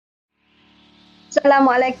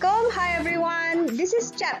Assalamualaikum. Hi everyone. This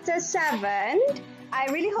is chapter 7. I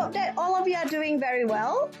really hope that all of you are doing very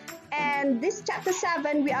well. And this chapter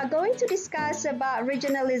 7, we are going to discuss about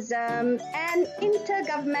regionalism and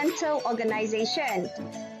intergovernmental organization.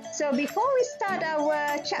 So before we start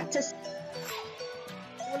our chapter,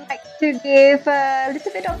 I would like to give a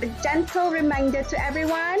little bit of a gentle reminder to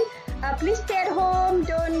everyone. Please stay at home,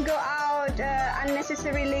 don't go out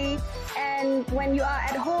unnecessarily. And when you are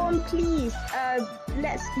at home, please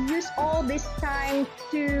let's use all this time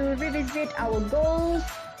to revisit our goals,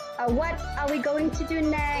 what are we going to do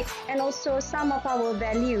next, and also some of our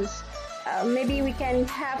values. Maybe we can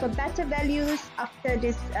have a better values after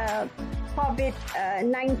this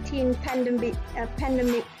COVID-19 pandemic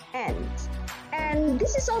ends. And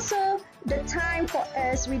this is also the time for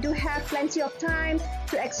us. We do have plenty of time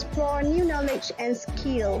to explore new knowledge and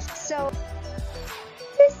skills. So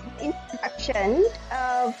this introduction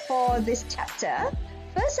for this chapter.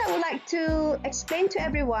 First, I would like to explain to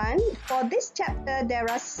everyone, for this chapter, there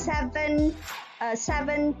are seven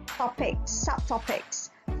subtopics.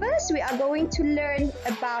 First, we are going to learn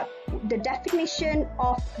about the definition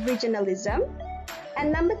of regionalism.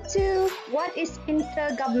 And number 2, what is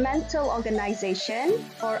intergovernmental organization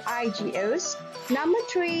or IGOs? Number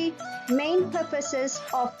 3, main purposes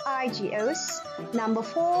of IGOs. Number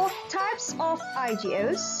 4, types of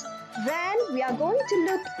IGOs. Then we are going to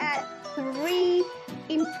look at 3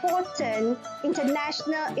 important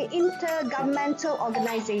international intergovernmental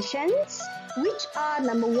organizations, which are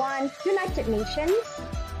number 1, United Nations,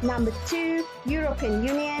 number 2, European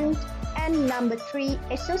Union, and number 3,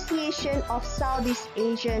 Association of Southeast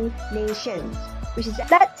Asian Nations, which is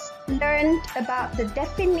let's learn about the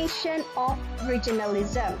definition of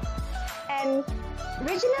regionalism. And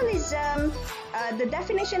regionalism, the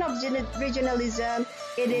definition of regionalism,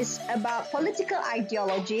 it is about political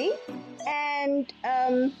ideology, and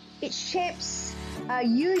it shapes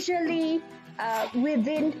usually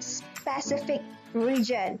within specific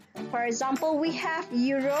region. For example, we have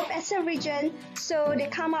Europe as a region, so they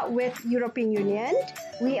come up with European Union.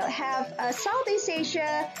 We have Southeast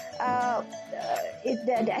Asia,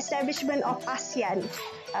 the establishment of ASEAN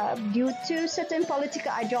due to certain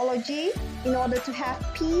political ideology in order to have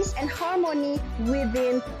peace and harmony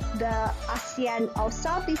within the ASEAN or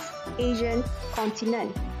Southeast Asian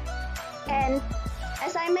continent. And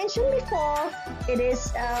as I mentioned before, it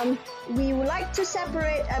is we would like to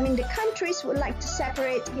separate. The countries would like to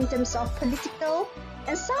separate in terms of political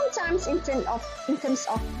and sometimes in terms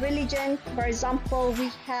of religion. For example, we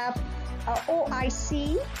have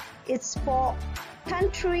OIC. It's for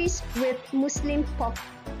countries with Muslim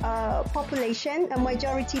population, a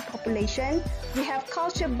majority population. We have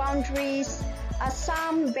culture boundaries,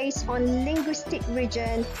 some based on linguistic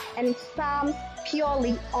region, and some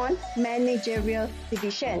purely on managerial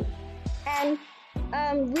division. And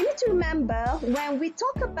we need to remember, when we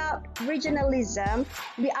talk about regionalism,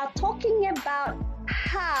 we are talking about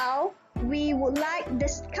how we would like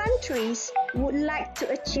these countries would like to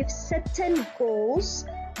achieve certain goals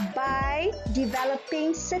by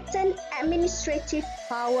developing certain administrative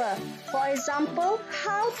power. For example,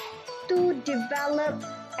 how to develop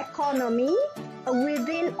economy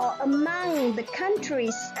within or among the country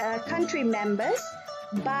members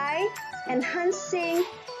by enhancing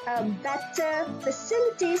better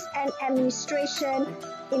facilities and administration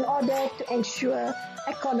in order to ensure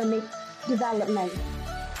economic development.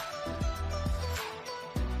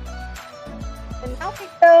 And now we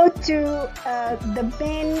go to the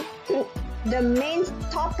main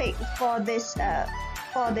topic for this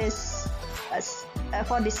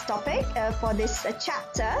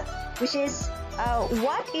chapter, which is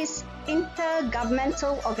what is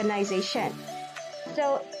intergovernmental organization.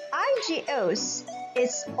 So IGOs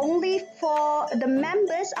is only for the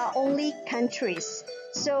members are only countries.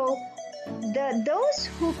 So those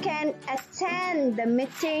who can attend the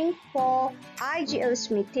meeting for IGOs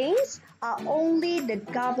meetings are only the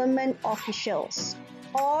government officials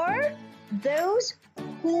or those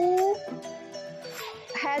who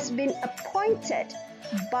has been appointed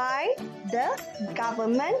by the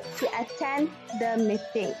government to attend the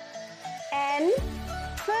meeting. And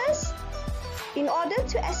first, in order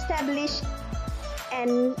to establish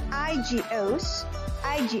an IGO,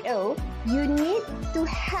 you need to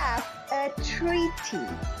have a treaty.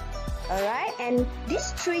 Alright, and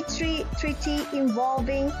this treaty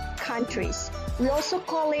involving countries. We also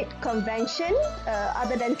call it convention,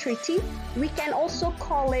 other than treaty. We can also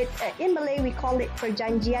call it, in Malay we call it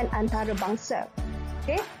perjanjian antarabangsa.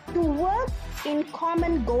 okay, to work in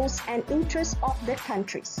common goals and interests of the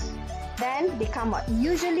countries. Then become what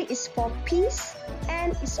usually is for peace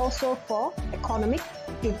and is also for economic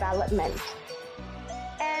development.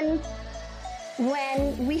 And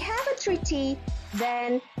when we have a treaty,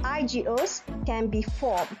 then IGOs can be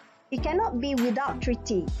formed. It cannot be without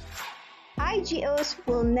treaty. IGOs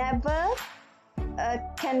will never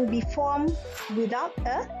can be formed without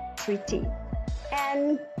a treaty.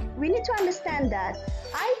 And we need to understand that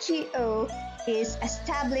IGO is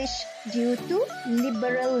established due to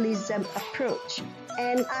liberalism approach.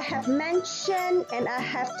 And I have mentioned and I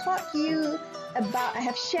have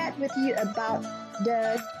shared with you about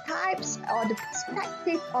the types or the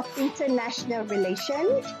perspective of international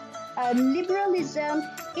relations. Liberalism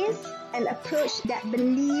is an approach that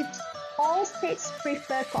believes all states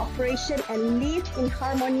prefer cooperation and live in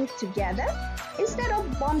harmony together instead of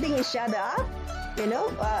bombing each other up.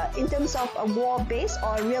 In terms of a war base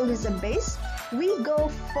or realism base, we go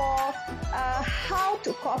for how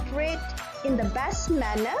to cooperate in the best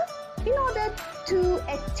manner in order to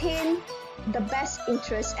attain the best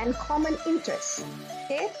interests and common interests.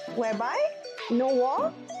 Okay, whereby no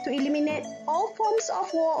war, to eliminate all forms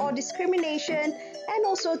of war or discrimination, and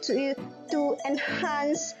also to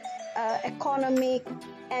enhance economic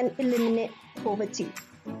and eliminate poverty.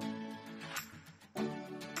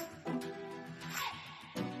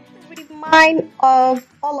 Remind of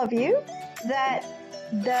all of you that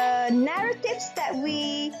the narratives that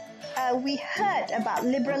we heard about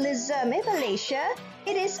liberalism in Malaysia,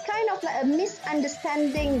 it is kind of like a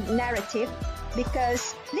misunderstanding narrative,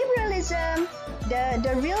 because liberalism,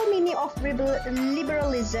 the real meaning of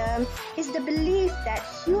liberalism is the belief that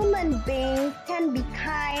human beings can be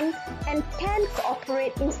kind and can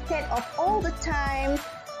cooperate instead of all the time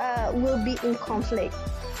will be in conflict.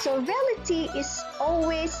 So reality is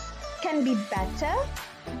always can be better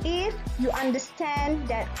if you understand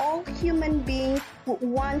that all human beings would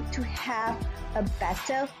want to have a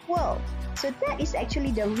better world. So that is actually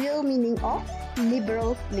the real meaning of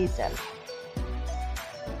liberalism.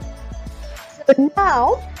 So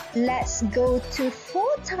now let's go to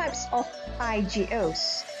 4 types of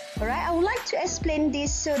IGOs. Alright, I would like to explain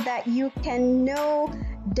this so that you can know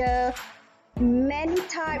the many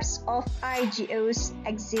types of IGOs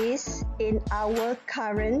exist in our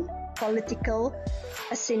current political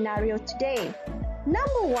scenario today.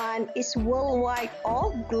 Number 1 is worldwide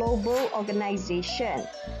or global organization,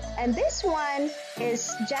 and this one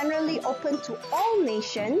is generally open to all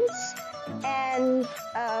nations, and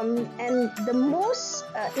the most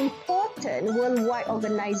important worldwide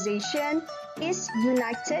organization is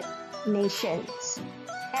United Nations.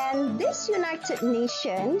 And this United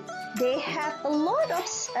Nations, they have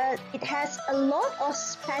it has a lot of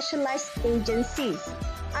specialized agencies.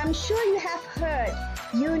 I'm sure you have heard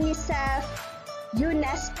UNICEF,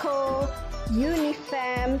 UNESCO,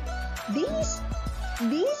 UNIFEM.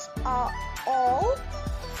 These are all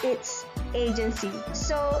its agencies.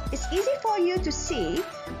 So it's easy for you to see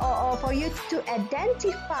or for you to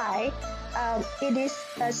identify it is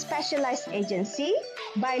a specialized agency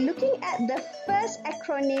by looking at the first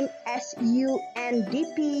acronym as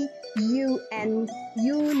UNDP, UNICEF,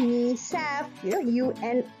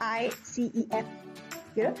 UNICEF.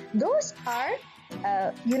 Those are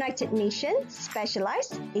United Nations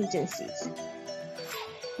specialized agencies.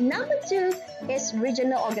 Number 2 is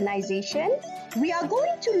regional organization. We are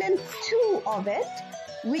going to learn 2 of it,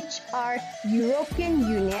 which are European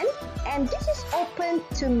Union, and this is open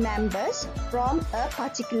to members from a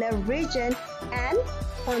particular region and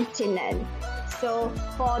continent. So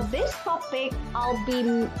for this topic, I'll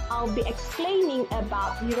be explaining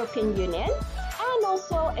about European Union and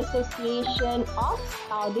also Association of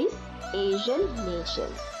Southeast Asian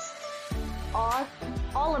Nations, or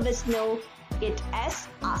all of us know it as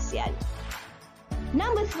ASEAN.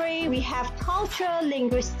 Number 3, we have cultural,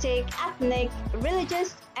 linguistic, ethnic,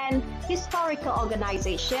 religious, and historical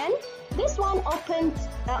organization. This one open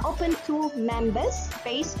to members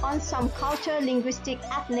based on some culture, linguistic,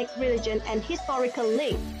 ethnic, religion, and historical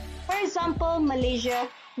link. For example, Malaysia,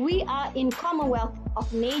 we are in Commonwealth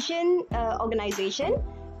of Nations organization.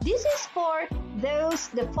 This is for the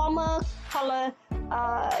former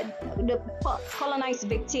colonized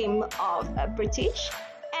victim of British,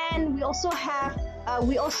 and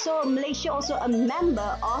Malaysia also a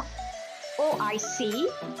member of OIC.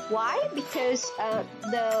 Why? Because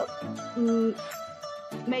the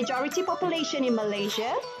majority population in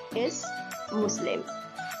Malaysia is Muslim.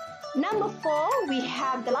 Number 4, we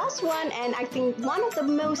have the last one, and I think one of the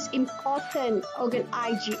most important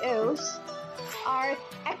IGOs are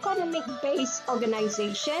economic-based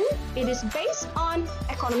organization. It is based on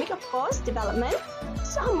economic, of course, development.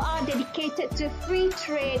 Some are dedicated to free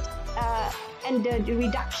trade and the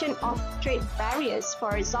reduction of trade barriers.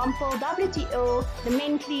 For example, WTO, the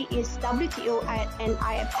main key is WTO and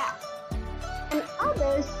IMF. And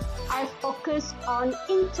others are focused on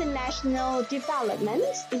international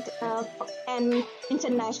developments and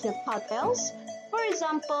international cartels. For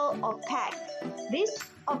example, OPEC. This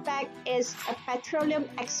OPEC is a petroleum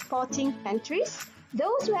exporting countries,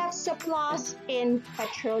 those who have surplus in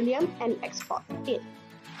petroleum and export it.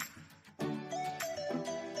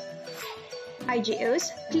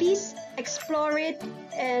 IGOs, please explore it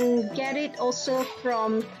and get it also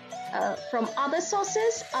from other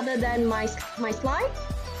sources other than my slide.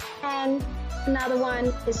 And another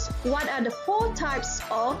one is, what are the 4 types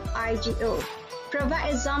of IGO?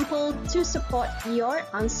 Provide example to support your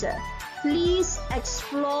answer. Please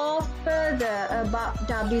explore further about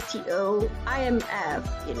WTO, IMF,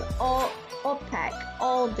 all OPEC,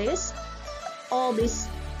 all these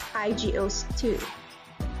IGOs too.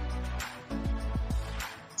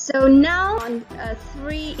 So now on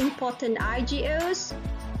 3 important IGOs,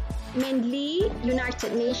 mainly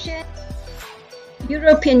United Nations,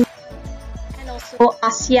 European, and also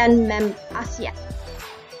ASEAN.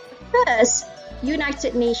 First,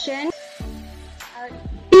 United Nations.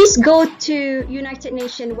 Please go to United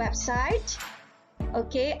Nations website.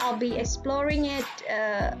 Okay, I'll be exploring it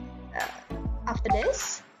after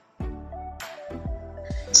this.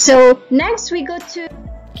 So next we go to.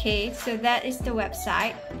 Okay, so that is the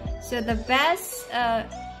website. So the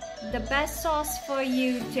best source for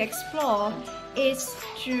you to explore is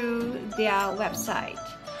through their website.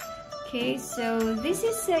 Okay, so this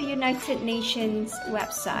is the United Nations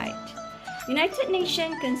website. United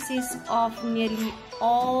Nations consists of nearly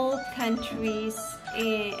all countries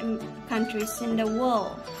in the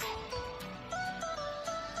world.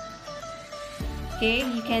 Okay,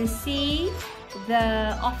 you can see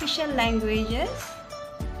the official languages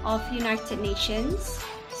of United Nations.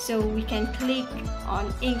 So we can click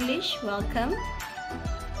on English, welcome.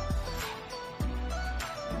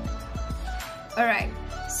 Alright,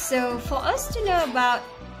 so for us to know about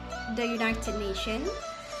the United Nations,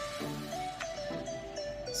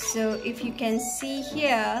 so if you can see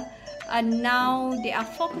here, now they are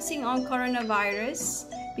focusing on coronavirus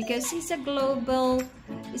because it's a global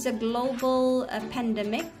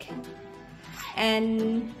pandemic,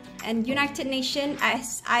 and United Nations,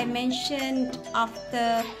 as I mentioned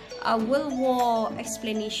after a World War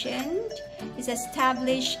explanation, is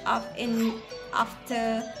established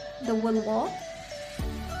after the World War,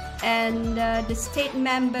 and the state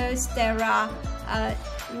members, there are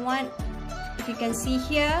if you can see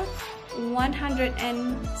here,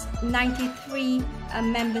 193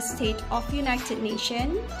 member states of United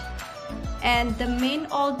Nations, and the main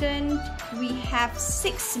organ, we have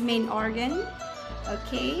 6 main organs.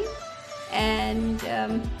 Okay, and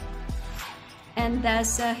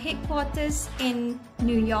there's a headquarters in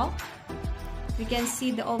New York. You can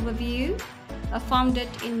see the overview. Founded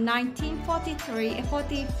in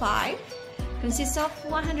 1945, consists of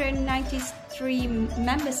 193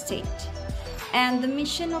 member states, and the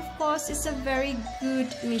mission, of course, is a very good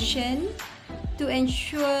mission to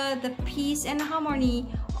ensure the peace and harmony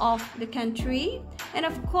of the country. And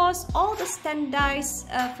of course, all the standards,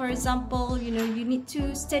 for example, you need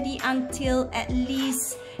to study until at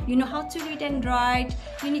least you know how to read and write.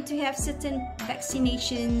 You need to have certain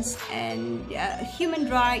vaccinations and human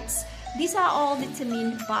rights. These are all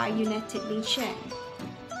determined by United Nations.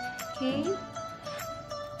 Okay.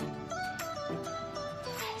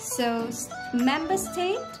 So, member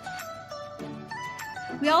state.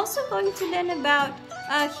 We're also going to learn about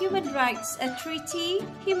human rights treaty.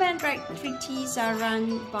 Human rights treaties are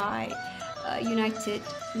run by United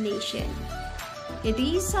Nations. Okay,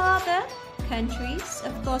 these are the countries.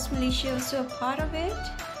 Of course, Malaysia is also a part of it.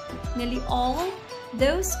 Nearly all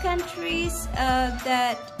those countries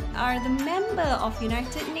that are the member of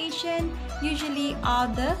United Nations usually are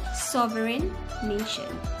the sovereign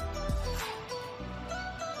nation.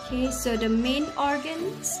 Okay, so the main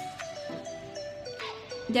organs.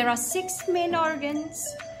 There are 6 main organs.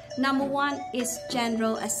 Number 1 is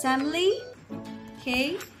General Assembly.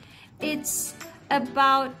 Okay, it's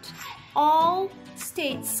about all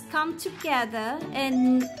states come together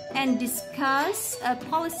and discuss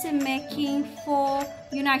policy making for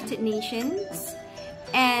United Nations.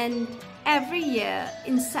 And every year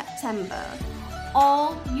in September,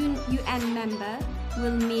 all UN members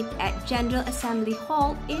will meet at General Assembly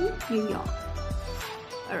Hall in New York.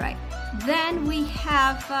 Alright, then we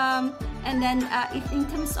have And then if in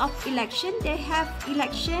terms of election, they have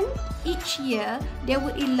election each year. They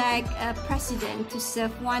will elect a president to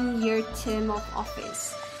serve 1 year term of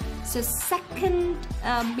office. So second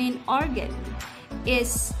main organ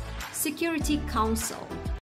is Security Council.